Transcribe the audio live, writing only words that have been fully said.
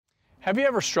Have you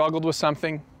ever struggled with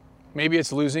something? Maybe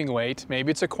it's losing weight, maybe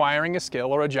it's acquiring a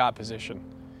skill or a job position.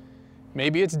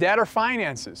 Maybe it's debt or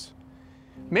finances.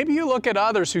 Maybe you look at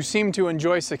others who seem to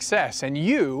enjoy success and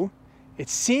it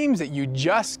seems that you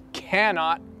just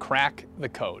cannot crack the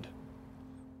code.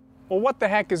 Well, what the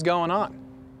heck is going on?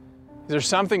 Is there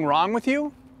something wrong with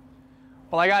you?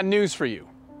 Well, I got news for you.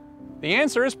 The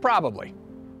answer is probably,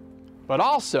 but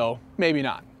also maybe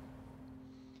not.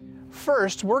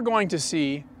 First, we're going to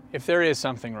see if there is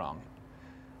something wrong.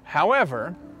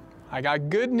 However, I got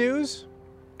good news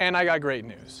and I got great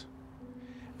news.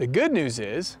 The good news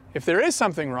is, if there is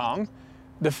something wrong,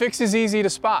 the fix is easy to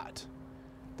spot.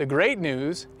 The great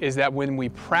news is that when we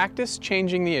practice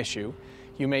changing the issue,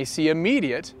 you may see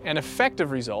immediate and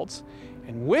effective results,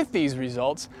 and with these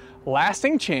results,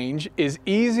 lasting change is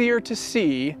easier to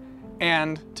see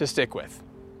and to stick with.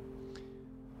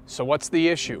 So what's the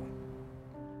issue?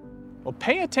 Well,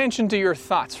 pay attention to your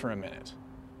thoughts for a minute.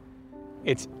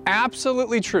 It's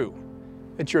absolutely true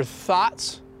that your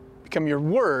thoughts become your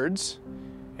words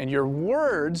and your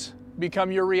words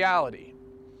become your reality.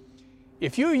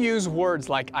 If you use words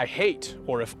like I hate,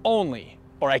 or if only,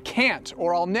 or I can't,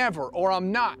 or I'll never, or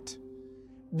I'm not,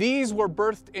 these were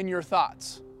birthed in your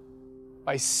thoughts.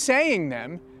 By saying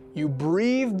them, you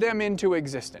breathe them into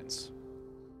existence.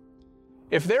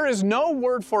 If there is no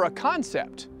word for a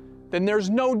concept, then there's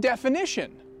no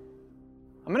definition.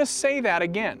 I'm going to say that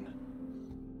again.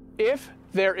 If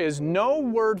there is no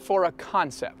word for a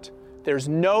concept, there's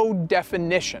no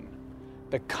definition.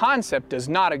 The concept does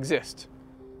not exist.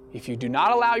 If you do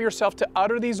not allow yourself to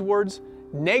utter these words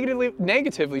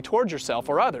negatively towards yourself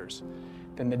or others,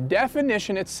 then the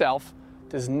definition itself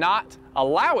does not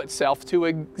allow itself to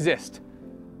exist.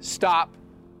 Stop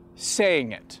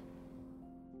saying it.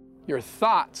 Your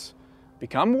thoughts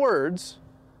become words,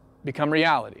 become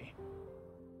reality.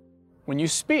 When you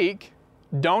speak,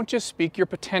 don't just speak your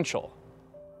potential.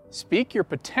 Speak your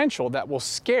potential that will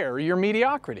scare your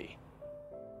mediocrity.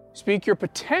 Speak your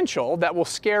potential that will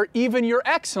scare even your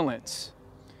excellence.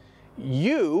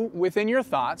 You, within your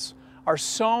thoughts, are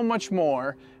so much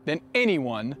more than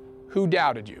anyone who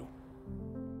doubted you.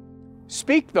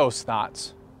 Speak those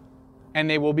thoughts, and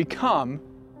they will become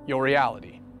your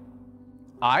reality.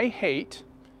 I hate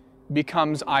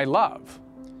becomes I love.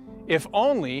 If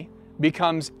only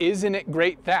becomes isn't it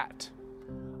great that.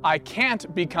 I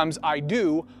can't becomes I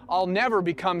do, I'll never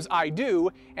becomes I do,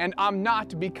 and I'm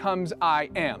not becomes I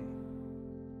am.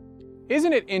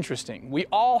 Isn't it interesting? We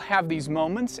all have these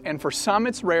moments, and for some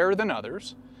it's rarer than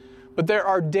others, but there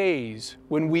are days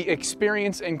when we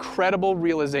experience incredible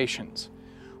realizations.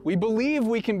 We believe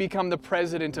we can become the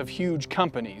president of huge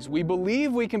companies. We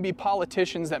believe we can be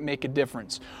politicians that make a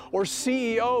difference, or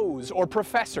CEOs, or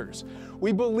professors.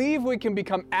 We believe we can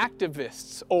become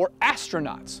activists or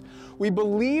astronauts. We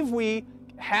believe we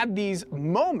had these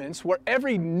moments where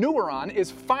every neuron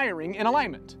is firing in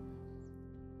alignment.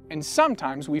 And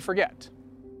sometimes we forget.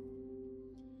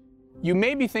 You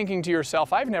may be thinking to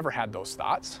yourself, I've never had those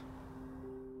thoughts.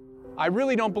 I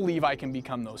really don't believe I can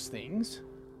become those things.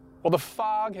 Well, the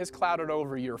fog has clouded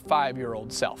over your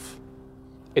 5-year-old self.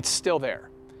 It's still there.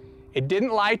 It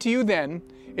didn't lie to you then,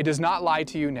 it does not lie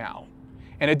to you now.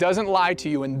 And it doesn't lie to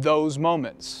you in those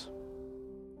moments.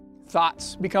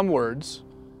 Thoughts become words,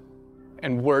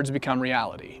 and words become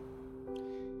reality.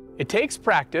 It takes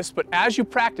practice, but as you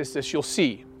practice this, you'll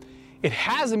see it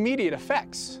has immediate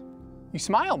effects. You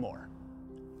smile more.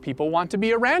 People want to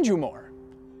be around you more.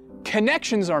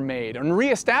 Connections are made and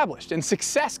reestablished, and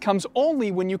success comes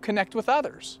only when you connect with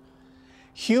others.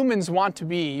 Humans want to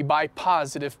be by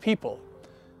positive people.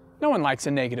 No one likes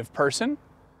a negative person.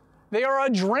 They are a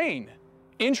drain.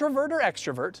 Introvert or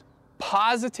extrovert,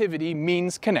 positivity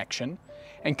means connection,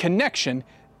 and connection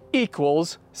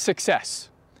equals success.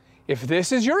 If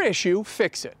this is your issue,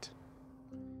 fix it.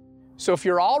 So if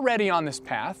you're already on this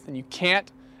path and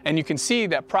you can see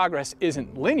that progress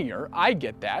isn't linear, I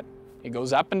get that. It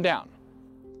goes up and down.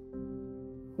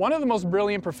 One of the most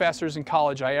brilliant professors in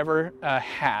college I ever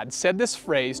had said this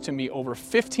phrase to me over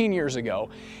 15 years ago,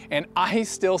 and I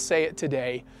still say it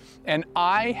today, and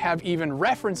I have even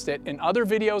referenced it in other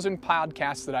videos and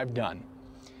podcasts that I've done.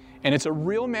 And it's a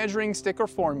real measuring stick or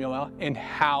formula in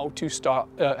how to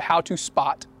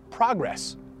spot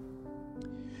progress.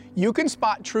 You can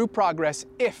spot true progress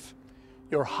if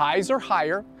your highs are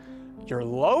higher, your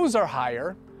lows are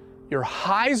higher, your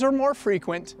highs are more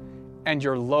frequent, and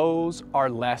your lows are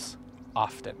less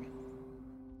often.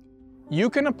 You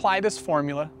can apply this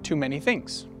formula to many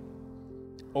things.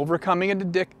 Overcoming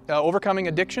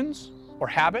addictions or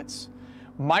habits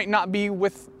might not be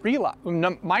without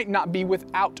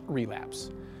relapse.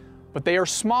 but they are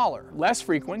smaller, less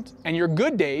frequent, and your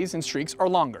good days and streaks are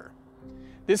longer.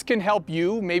 This can help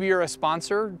you, maybe you're a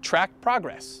sponsor, track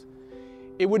progress.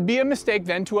 It would be a mistake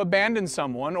then to abandon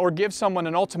someone or give someone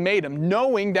an ultimatum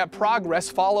knowing that progress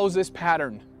follows this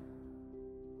pattern.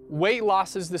 Weight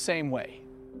loss is the same way.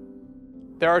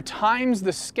 There are times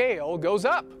the scale goes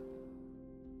up.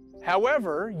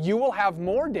 However, you will have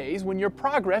more days when your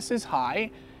progress is high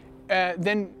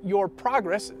than your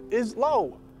progress is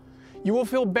low. You will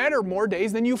feel better more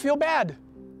days than you feel bad.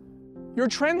 Your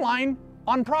trend line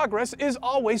on progress is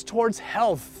always towards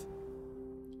health.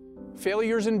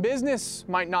 Failures in business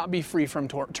might not be free from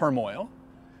turmoil,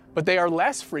 but they are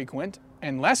less frequent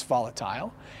and less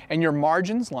volatile, and your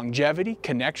margins, longevity,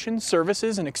 connections,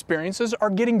 services, and experiences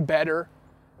are getting better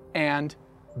and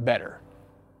better.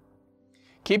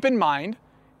 Keep in mind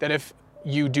that if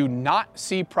you do not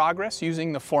see progress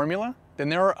using the formula, then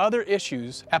there are other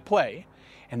issues at play,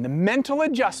 and the mental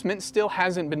adjustment still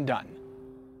hasn't been done.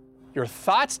 Your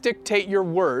thoughts dictate your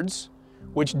words,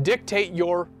 which dictate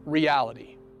your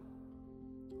reality.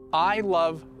 I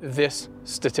love this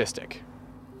statistic.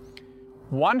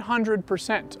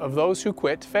 100% of those who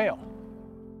quit fail.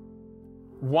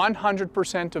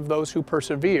 100% of those who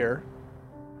persevere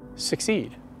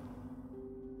succeed.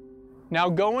 Now,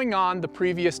 going on the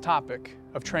previous topic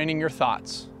of training your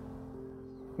thoughts,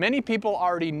 many people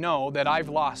already know that I've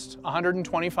lost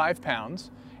 125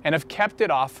 pounds and have kept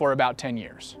it off for about 10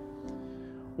 years.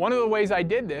 One of the ways I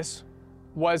did this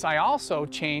was I also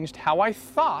changed how I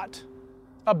thought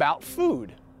about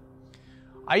food.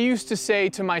 I used to say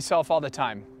to myself all the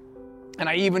time, and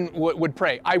I even would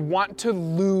pray, I want to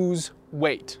lose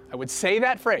weight. I would say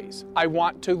that phrase, I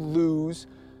want to lose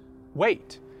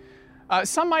weight.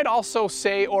 Some might also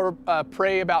say or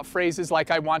pray about phrases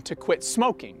like I want to quit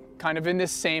smoking, kind of in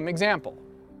this same example.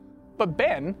 But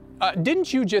Ben,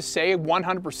 didn't you just say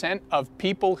 100% of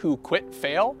people who quit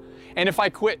fail? And if I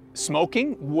quit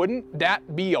smoking, wouldn't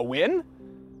that be a win?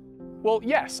 Well,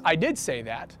 yes, I did say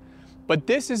that, but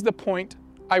this is the point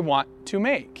I want to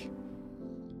make.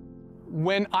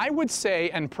 When I would say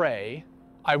and pray,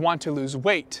 I want to lose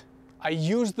weight, I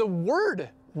use the word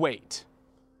weight.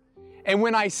 And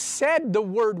when I said the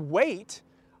word weight,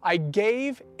 I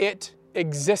gave it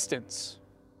existence.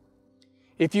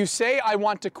 If you say I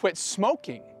want to quit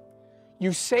smoking,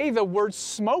 you say the word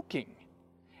smoking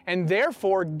and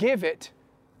therefore give it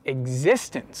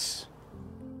existence.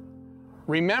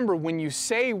 Remember, when you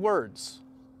say words,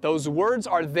 those words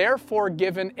are therefore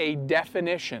given a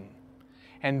definition.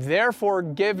 And therefore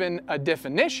given a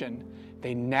definition,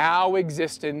 they now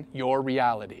exist in your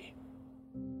reality.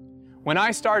 When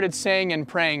I started saying and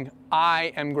praying,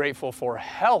 I am grateful for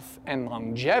health and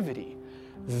longevity,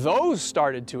 those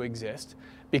started to exist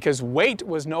because weight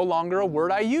was no longer a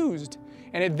word I used,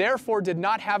 and it therefore did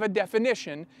not have a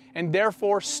definition and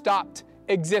therefore stopped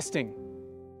existing.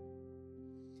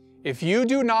 If you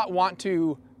do not want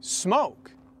to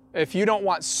smoke, if you don't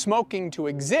want smoking to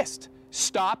exist,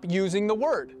 stop using the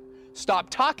word.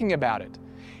 Stop talking about it.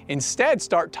 Instead,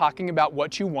 start talking about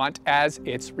what you want as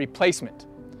its replacement.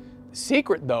 The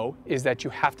secret, though, is that you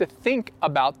have to think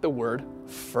about the word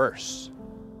first.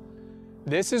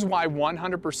 This is why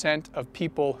 100% of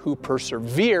people who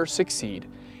persevere succeed,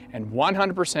 and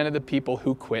 100% of the people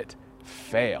who quit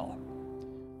fail.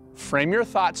 Frame your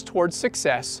thoughts towards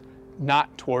success,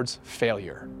 not towards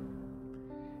failure.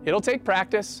 It'll take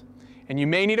practice, and you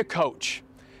may need a coach.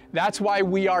 That's why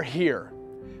we are here.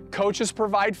 Coaches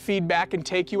provide feedback and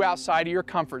take you outside of your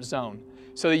comfort zone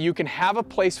so that you can have a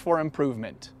place for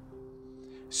improvement.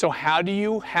 So how do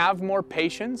you have more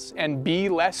patience and be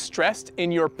less stressed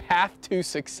in your path to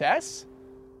success?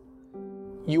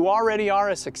 You already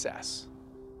are a success.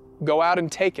 Go out and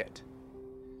take it.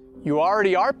 You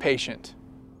already are patient.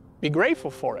 Be grateful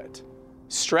for it.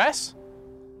 Stress?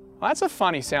 Well, that's a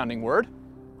funny sounding word.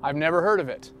 I've never heard of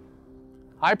it.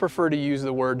 I prefer to use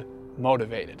the word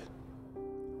motivated.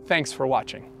 Thanks for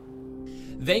watching.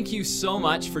 Thank you so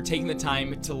much for taking the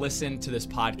time to listen to this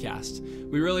podcast.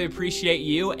 We really appreciate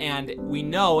you, and we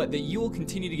know that you will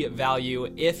continue to get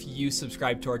value if you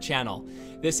subscribe to our channel.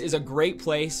 This is a great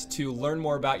place to learn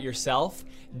more about yourself,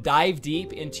 dive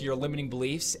deep into your limiting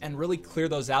beliefs, and really clear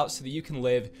those out so that you can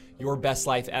live your best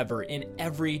life ever in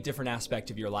every different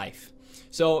aspect of your life.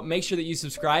 So make sure that you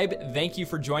subscribe. Thank you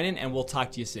for joining, and we'll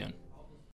talk to you soon.